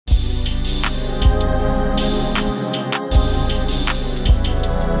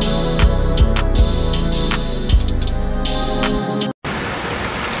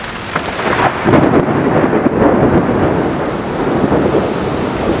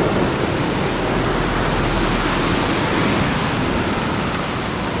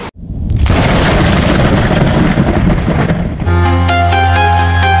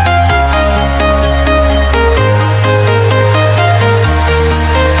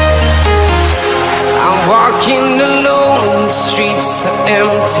streets are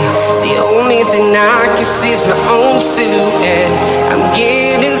empty. The only thing I can see is my own silhouette. I'm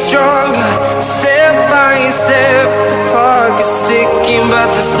getting stronger, step by step. The clock is ticking,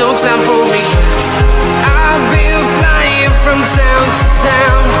 but there's no time for regrets. I've been flying from town to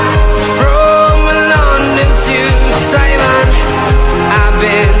town, from London to Taiwan. I've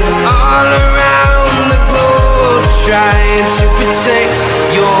been all around the globe, trying to protect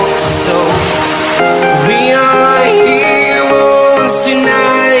your soul. We are heroes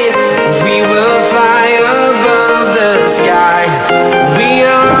tonight. We will fly above the sky. We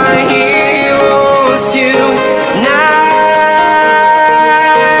are heroes tonight.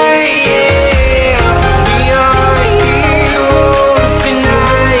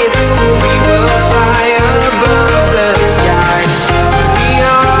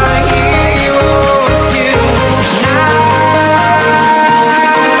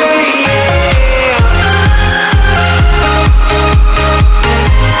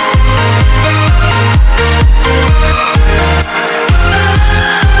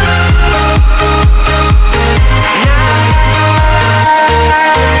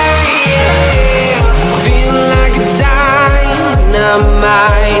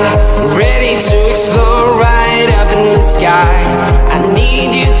 Ready to explore right up in the sky. I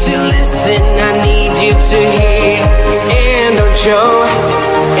need you to listen, I need you to hear, and don't show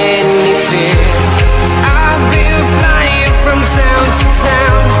any fear. I've been flying from town to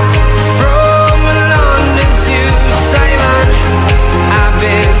town, from London to Taiwan. I've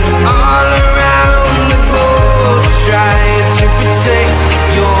been all around the globe, trying to protect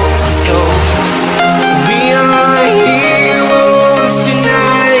your soul. We are heroes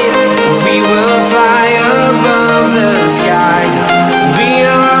tonight. We will fly above the sky. We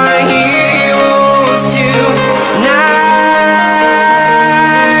are heroes tonight.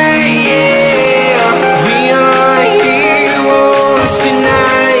 Yeah, we are heroes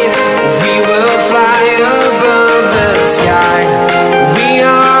tonight. We will fly above the sky. We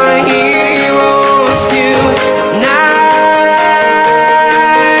are heroes tonight.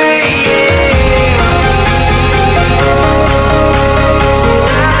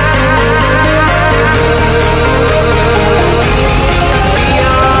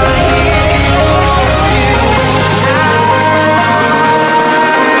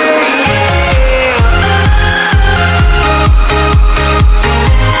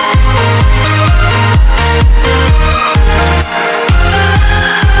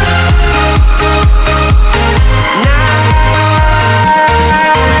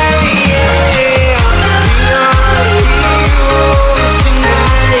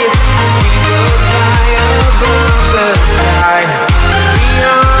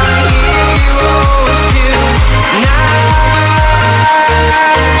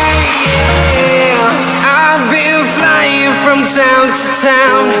 Town to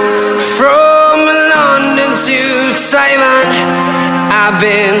town, from London to Taiwan. I've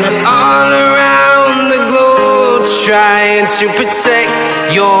been all around the globe, trying to protect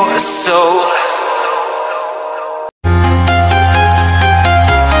your soul.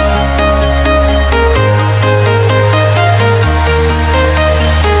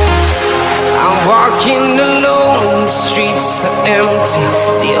 I'm walking alone, the streets are empty.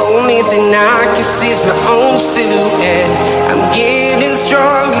 The only thing I can see is my own silhouette. I'm getting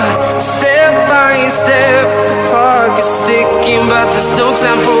stronger, step by step. The clock is ticking, but there's no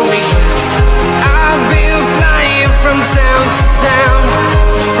time for regrets. I've been flying from town to town,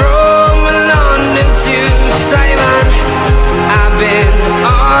 from London to Taiwan. I've been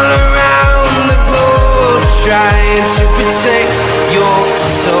all around the globe, trying to protect your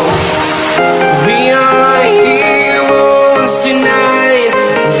soul. We are heroes tonight.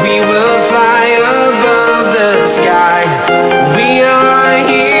 We will fly above the sky. We are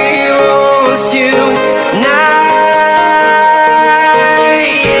heroes tonight.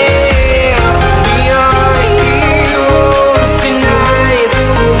 Yeah, we are heroes tonight.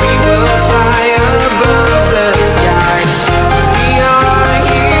 We will fly above the sky. We are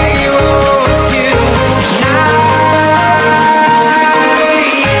heroes tonight.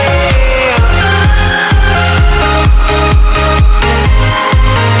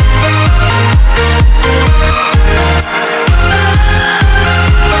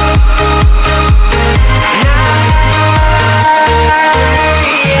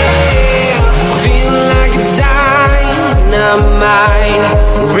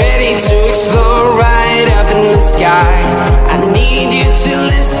 Ready to explore right up in the sky. I need you to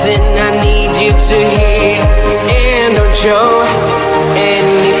listen, I need you to hear, and don't show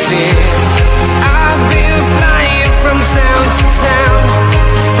any fear. I've been flying from town to town,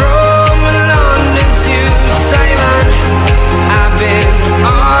 from London to Taiwan. I've been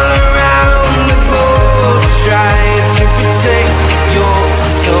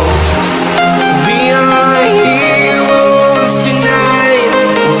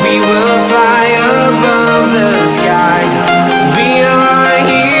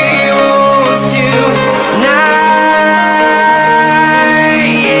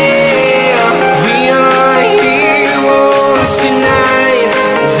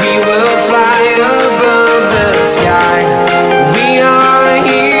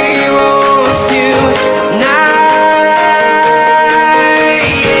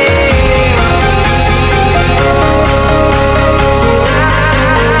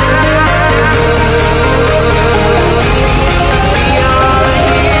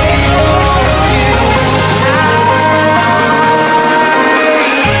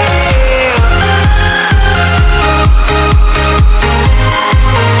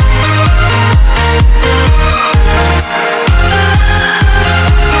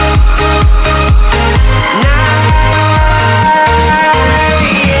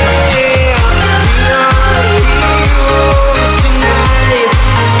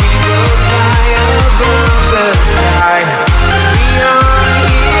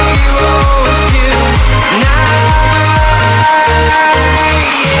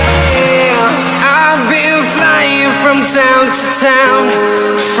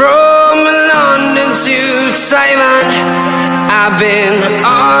to Taiwan. I've been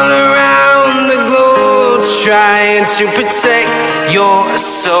all around the globe trying to protect your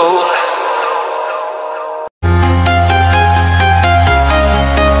soul.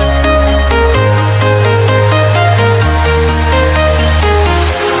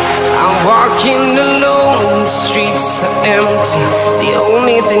 Walking alone, the streets are empty. The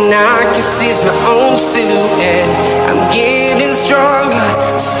only thing I can see is my own silhouette. I'm getting stronger,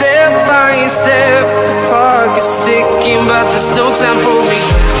 step by step. The clock is ticking, but there's no time for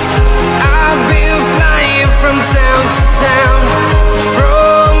regrets. I've been flying from town to town,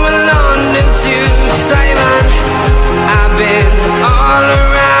 from London to Taiwan. I've been all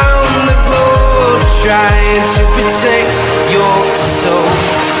around the globe trying to protect your soul.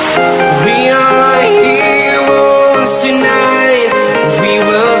 We are heroes tonight. We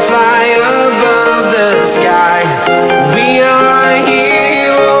will fly above the sky. We are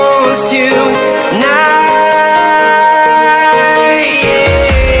heroes tonight.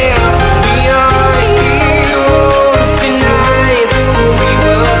 Yeah. We are heroes tonight. We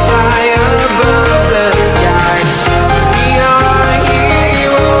will fly above the sky. We are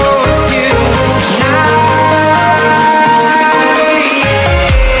heroes tonight.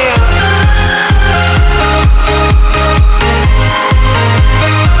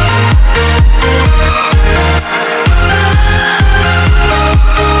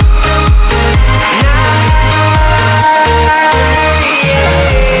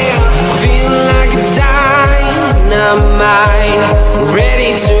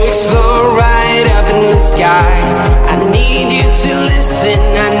 Ready to explore right up in the sky. I need you to listen,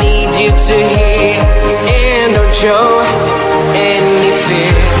 I need you to hear, and don't show any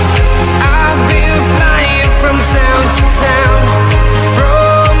fear. I've been flying from town to town,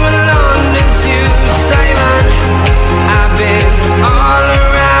 from London to Taiwan. I've been all